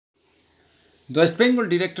The West Bengal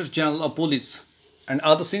Director General of Police and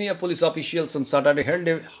other senior police officials on Saturday held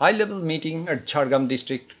a high-level meeting at Jhargram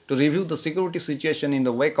district to review the security situation in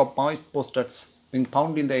the wake of Maoist posters being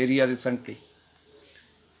found in the area recently.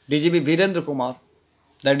 DGP Virendra,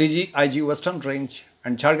 the IG Western Range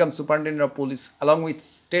and Jhargram Superintendent of Police along with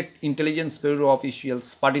State Intelligence Bureau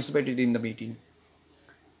officials participated in the meeting.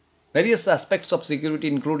 Various aspects of security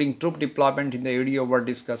including troop deployment in the area were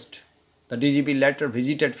discussed. The DGP later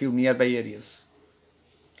visited few nearby areas.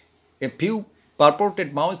 A few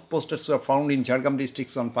purported Maoist posters were found in Jhargram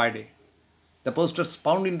districts on Friday. The posters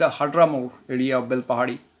found in the Jhargram area of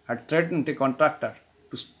Belpahari had threatened a contractor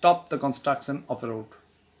to stop the construction of a road.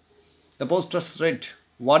 The posters read,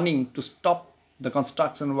 "Warning to stop the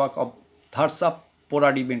construction work of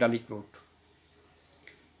Jhargram-Poradi Metalik Road."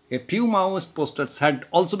 A few Maoist posters had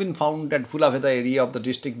also been found at Phulaveda area of the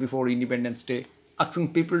district before Independence Day,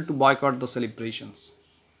 asking people to boycott the celebrations.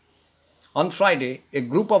 On Friday, a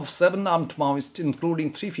group of 7 armed Maoists,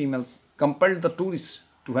 including 3 females, compelled the tourists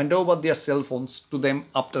to hand over their cell phones to them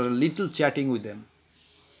after a little chatting with them.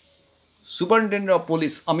 Superintendent of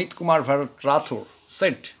Police Amit Kumar Bharat Rathore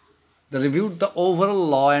said they reviewed the overall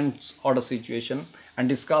law and order situation and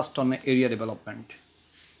discussed on area development.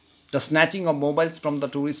 The snatching of mobiles from the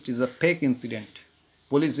tourists is a fake incident.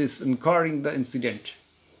 Police is inquiring the incident.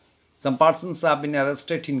 Some persons have been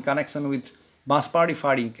arrested in connection with mass party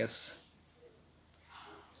firing case.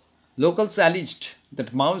 Locals alleged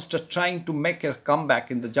that Maoists are trying to make a comeback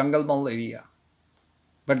in the Junglemahal area,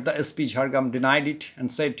 but the SP Jhargram denied it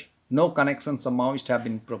and said no connections of Maoists have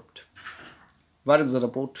been proved. Where is the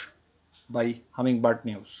report by Hummingbird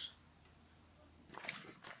News?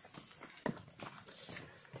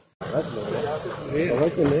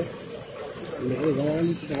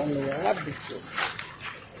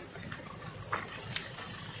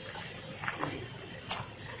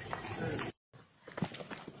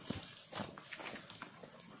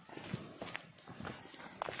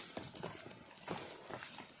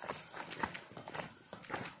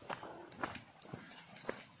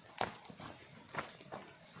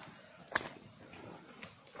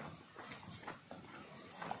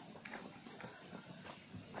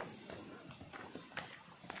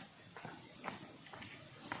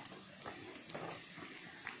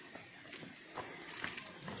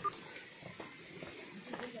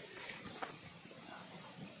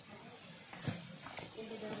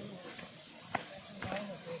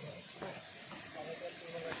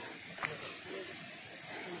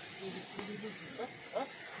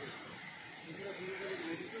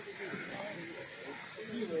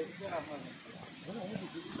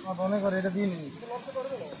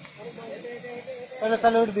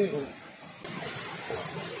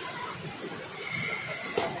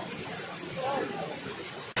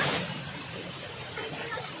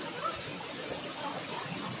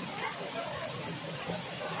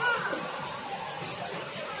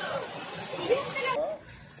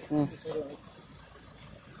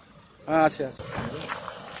 अच्छा